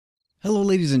Hello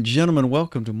ladies and gentlemen,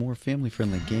 welcome to more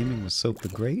family-friendly gaming with Soap the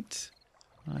Great.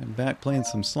 I'm back playing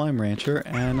some SlimeRancher,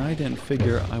 and I didn't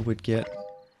figure I would get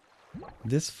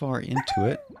this far into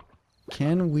it.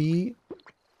 Can we...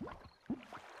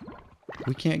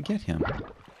 We can't get him.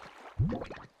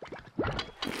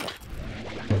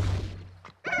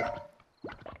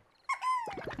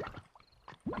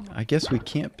 I guess we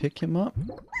can't pick him up?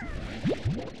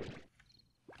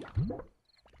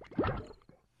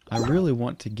 I really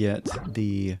want to get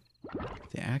the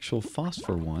actual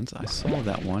phosphor ones. I saw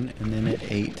that one, and then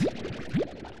it ate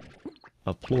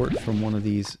a plort from one of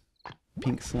these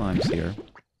pink slimes here.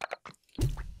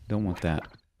 Don't want that.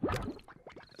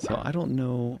 So I don't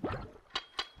know.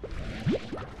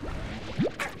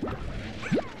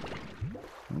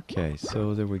 Okay,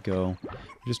 so there we go.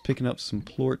 We're just picking up some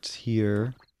plorts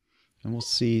here, and we'll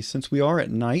see. Since we are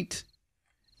at night,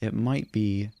 it might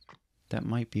be, that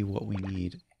might be what we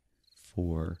need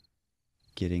for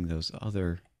getting those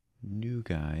other new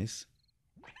guys.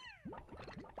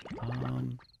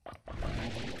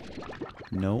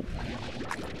 Nope.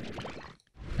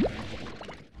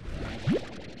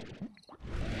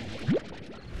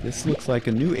 This looks like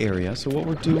a new area, so what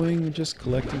we're doing is just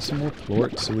collecting some more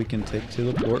plorts so we can take to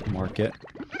the plort market.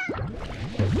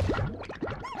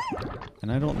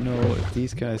 And I don't know if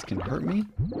these guys can hurt me.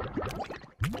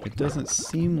 It doesn't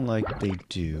seem like they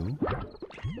do.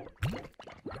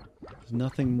 There's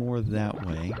nothing more that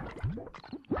way.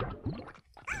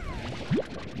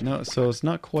 No, so it's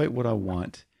not quite what I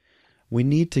want. We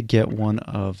need to get one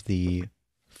of the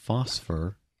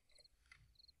phosphor.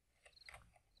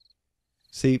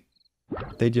 See,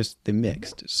 they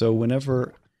mixed. So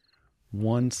whenever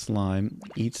one slime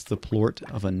eats the plort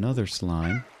of another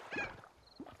slime,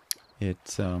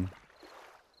 it's the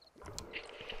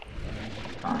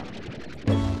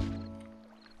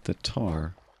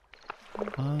tar.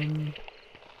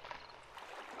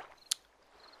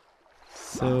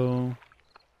 So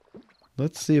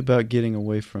let's see about getting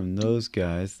away from those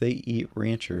guys. They eat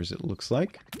ranchers, it looks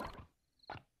like.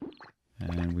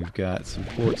 And we've got some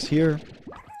plorts here.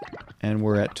 And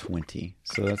we're at 20.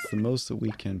 So that's the most that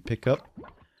we can pick up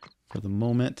for the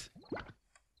moment.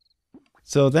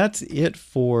 So that's it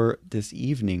for this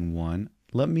evening one.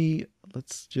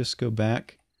 Let's just go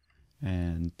back.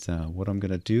 And what I'm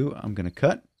going to do, I'm going to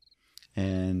cut.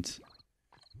 And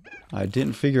I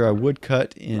didn't figure I would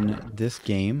cut in this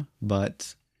game,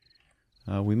 but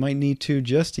we might need to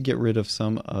just to get rid of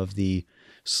some of the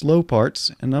slow parts.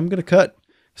 And I'm going to cut,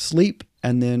 sleep,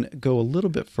 and then go a little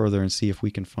bit further and see if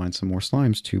we can find some more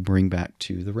slimes to bring back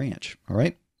to the ranch. All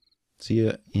right? See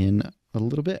you in a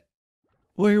little bit.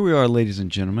 Well, here we are, ladies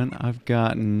and gentlemen. I've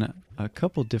gotten a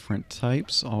couple different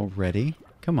types already.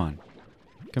 Come on.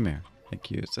 Come here.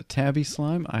 Thank you. It's a tabby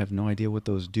slime. I have no idea what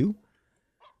those do.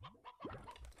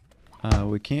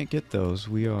 We can't get those.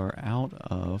 We are out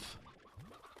of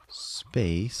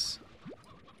space.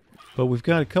 But we've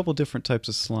got a couple different types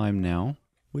of slime now,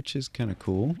 which is kind of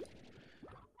cool.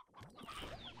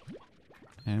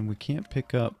 And we can't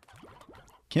pick up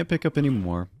any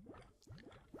more.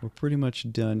 We're pretty much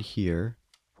done here.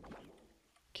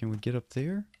 Can we get up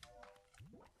there?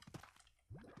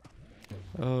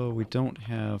 Oh, we don't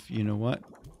have, you know what?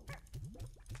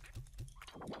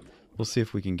 We'll see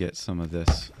if we can get some of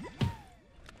this.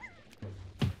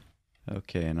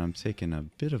 Okay, and I'm taking a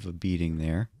bit of a beating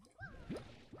there.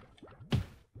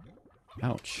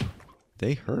 Ouch.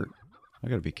 They hurt. I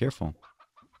gotta be careful.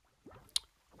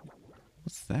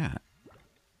 What's that?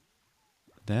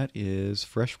 That is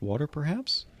fresh water,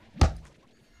 perhaps?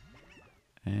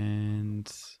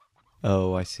 And...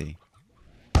 oh, I see.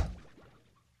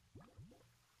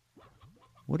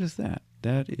 What is that?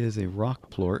 That is a rock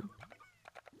plort.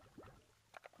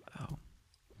 Oh.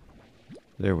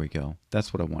 There we go.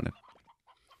 That's what I wanted.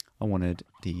 I wanted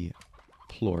the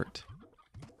plort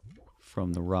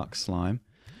from the rock slime.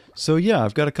 So yeah,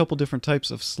 I've got a couple different types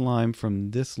of slime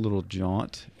from this little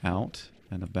jaunt out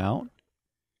and about.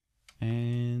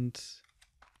 And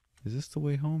is this the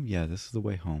way home? Yeah, this is the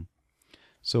way home.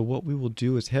 So what we will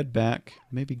do is head back,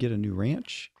 maybe get a new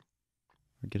ranch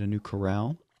or get a new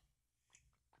corral.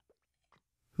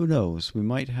 Who knows? We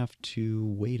might have to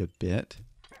wait a bit.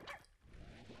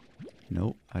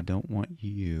 Nope, I don't want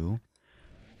you.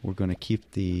 We're going to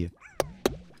keep the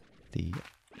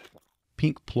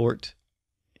pink plort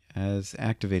as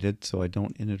activated so I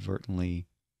don't inadvertently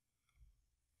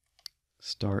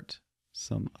start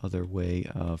some other way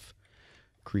of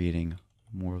creating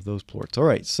more of those plorts. All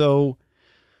right, so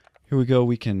here we go.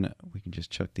 We can just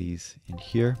chuck these in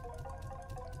here.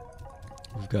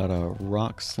 We've got a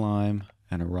rock slime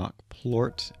and a rock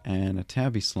plort and a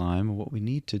tabby slime. What we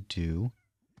need to do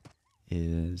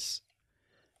is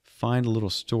find a little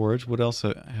storage. What else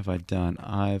have I done?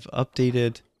 I've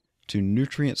updated to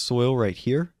nutrient soil right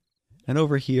here. And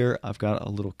over here, I've got a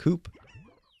little coop.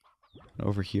 And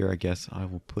over here, I guess I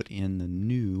will put in the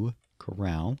new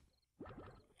corral.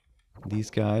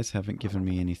 These guys haven't given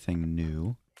me anything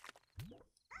new.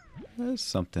 There's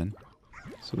something.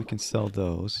 So we can sell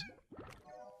those.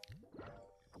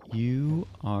 You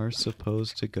are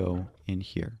supposed to go in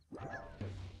here.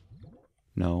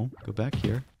 No, go back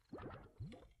here.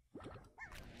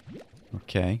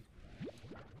 Okay.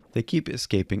 They keep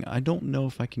escaping. I don't know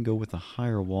if I can go with a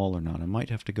higher wall or not. I might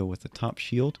have to go with the top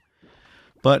shield.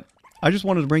 But I just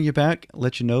wanted to bring you back,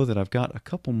 let you know that I've got a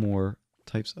couple more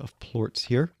types of plorts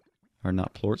here. Or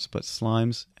not plorts, but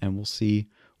slimes. And we'll see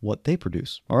what they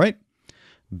produce. Alright?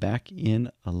 Back in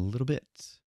a little bit.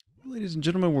 Ladies and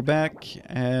gentlemen, we're back.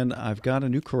 And I've got a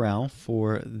new corral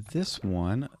for this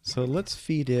one. So let's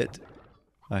feed it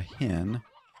a hen.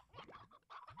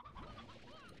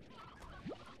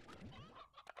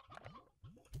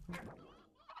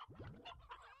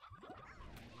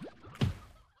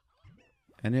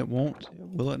 And it won't,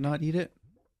 will it not eat it?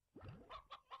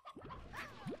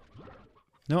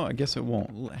 No, I guess it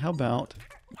won't. How about,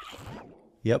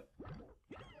 yep.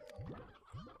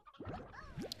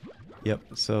 Yep,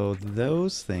 so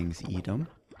those things eat them.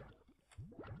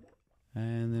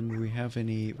 And then we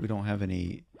don't have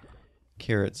any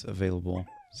carrots available.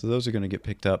 So those are going to get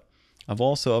picked up. I've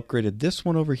also upgraded this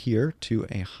one over here to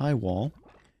a high wall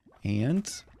and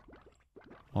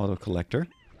auto collector.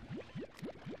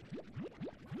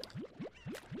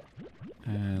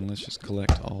 And let's just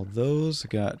collect all those.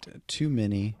 Got too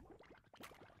many.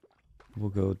 We'll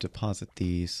go deposit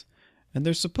these. And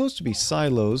there's supposed to be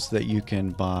silos that you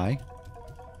can buy.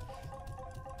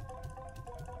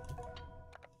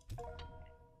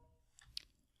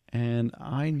 And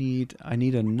I need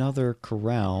another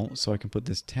corral so I can put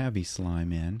this tabby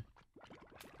slime in.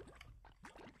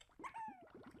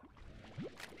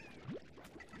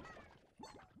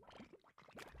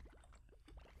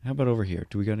 How about over here?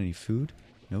 Do we got any food?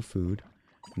 No food.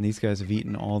 And these guys have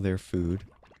eaten all their food.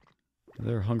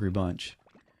 They're a hungry bunch.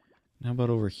 How about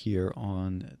over here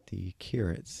on the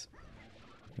carrots?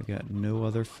 We got no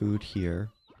other food here.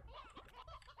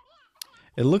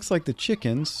 It looks like the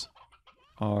chickens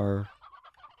are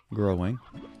growing.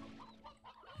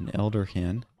 An elder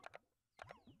hen.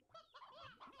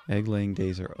 Egg laying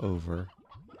days are over.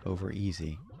 Over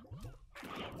easy.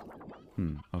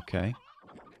 Okay.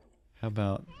 How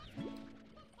about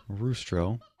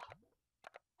roostro?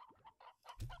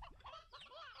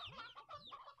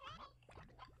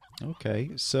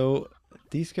 Okay, so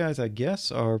these guys, I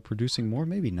guess, are producing more.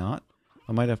 Maybe not.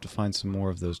 I might have to find some more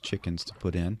of those chickens to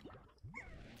put in.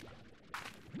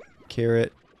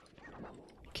 Carrot.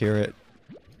 Carrot.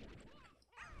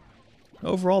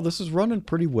 Overall, this is running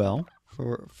pretty well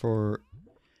for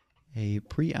a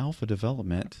pre-alpha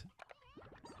development.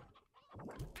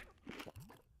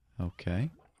 Okay.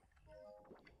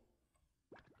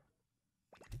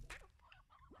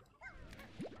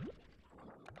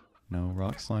 No,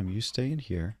 rock slime, you stay in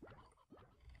here.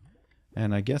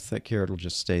 And I guess that carrot will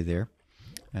just stay there.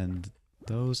 And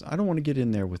those, I don't want to get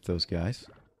in there with those guys.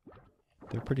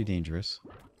 They're pretty dangerous.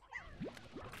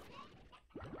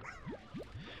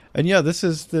 And yeah, this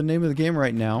is the name of the game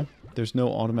right now. There's no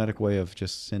automatic way of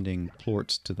just sending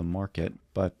plorts to the market.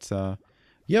 But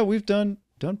yeah, we've done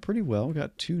pretty well. We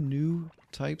got 2 new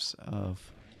types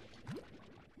of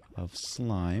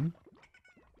slime.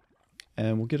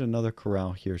 And we'll get another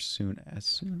corral here as soon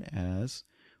as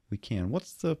we can.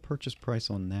 What's the purchase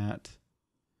price on that?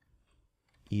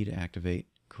 E to activate.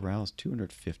 Corral is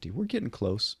 250. We're getting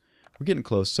close. We're getting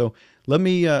close. So let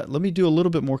me do a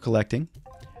little bit more collecting,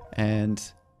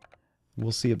 and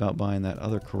we'll see about buying that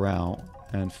other corral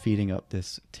and feeding up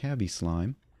this tabby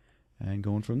slime and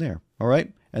going from there. All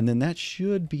right, and then that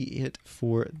should be it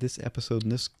for this episode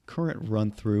and this current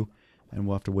run through, and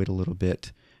we'll have to wait a little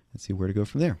bit and see where to go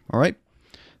from there. All right,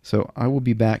 so I will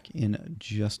be back in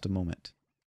just a moment.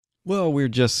 Well, we're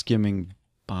just skimming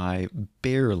by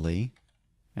barely,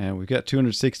 and we've got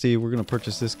 260. We're going to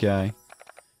purchase this guy,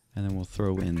 and then we'll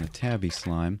throw in the tabby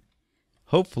slime.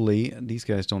 Hopefully, these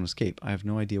guys don't escape. I have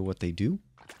no idea what they do.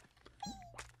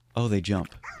 Oh, they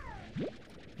jump.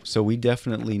 So we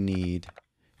definitely need...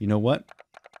 You know what?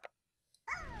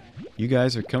 You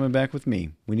guys are coming back with me.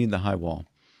 We need the high wall.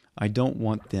 I don't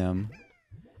want them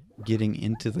getting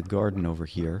into the garden over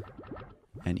here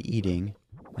and eating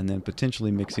and then potentially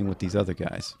mixing with these other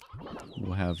guys.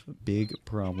 We'll have big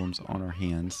problems on our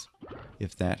hands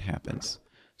if that happens.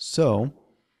 So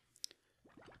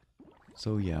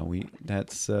So yeah,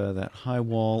 that's that high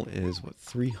wall is what,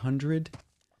 300?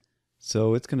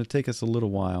 So it's going to take us a little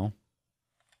while.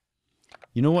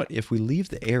 You know what? If we leave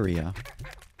the area,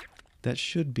 that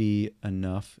should be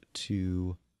enough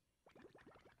to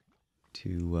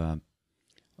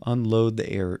unload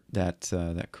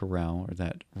that corral or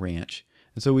that ranch.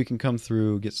 And so we can come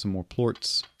through, get some more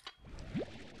plorts.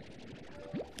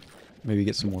 Maybe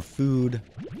get some more food.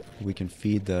 We can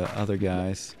feed the other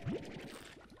guys.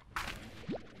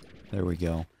 There we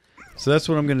go. So that's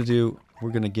what I'm going to do. We're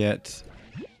going to get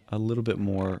a little bit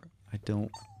more. I don't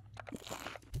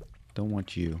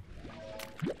want you.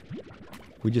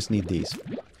 We just need these.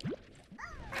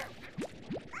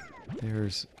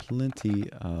 There's plenty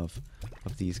of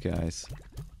these guys.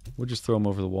 We'll just throw them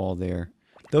over the wall there.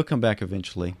 They'll come back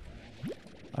eventually,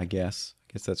 I guess.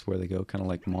 I guess that's where they go. Kind of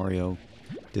like Mario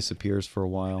disappears for a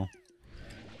while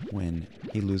when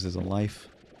he loses a life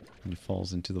and he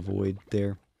falls into the void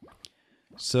there.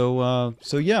 So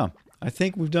yeah, I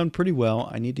think we've done pretty well.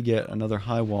 I need to get another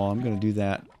high wall. I'm going to do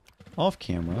that off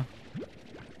camera.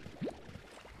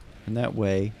 And that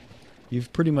way,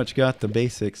 you've pretty much got the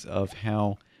basics of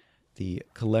how the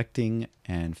collecting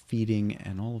and feeding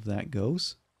and all of that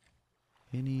goes.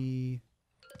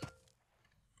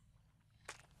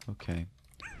 Okay.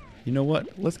 You know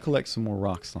what? Let's collect some more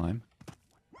rock slime.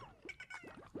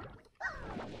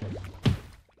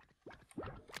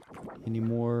 Any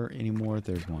more?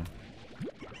 There's one.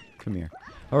 Come here.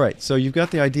 Alright, so you've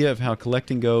got the idea of how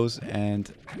collecting goes,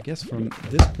 and I guess from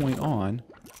this point on,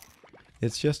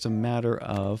 it's just a matter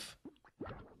of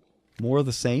more of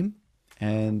the same,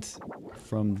 and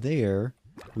from there,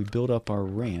 we build up our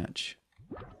ranch.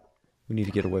 We need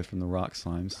to get away from the rock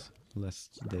slimes,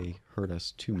 lest they hurt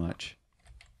us too much.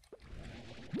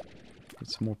 Get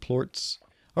some more plorts.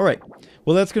 Alright,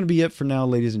 well that's going to be it for now,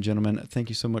 ladies and gentlemen. Thank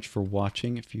you so much for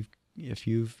watching. If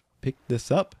you've picked this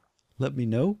up, let me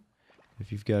know.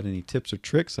 If you've got any tips or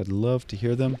tricks, I'd love to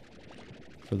hear them.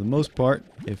 For the most part,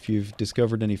 if you've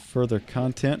discovered any further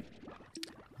content,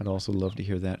 I'd also love to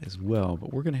hear that as well.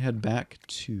 But we're going to head back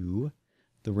to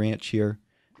the ranch here,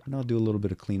 and I'll do a little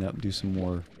bit of cleanup, do some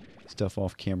more stuff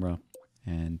off camera,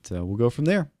 and we'll go from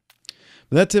there.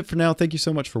 But that's it for now. Thank you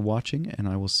so much for watching, and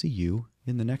I will see you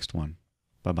in the next one.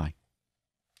 Bye-bye.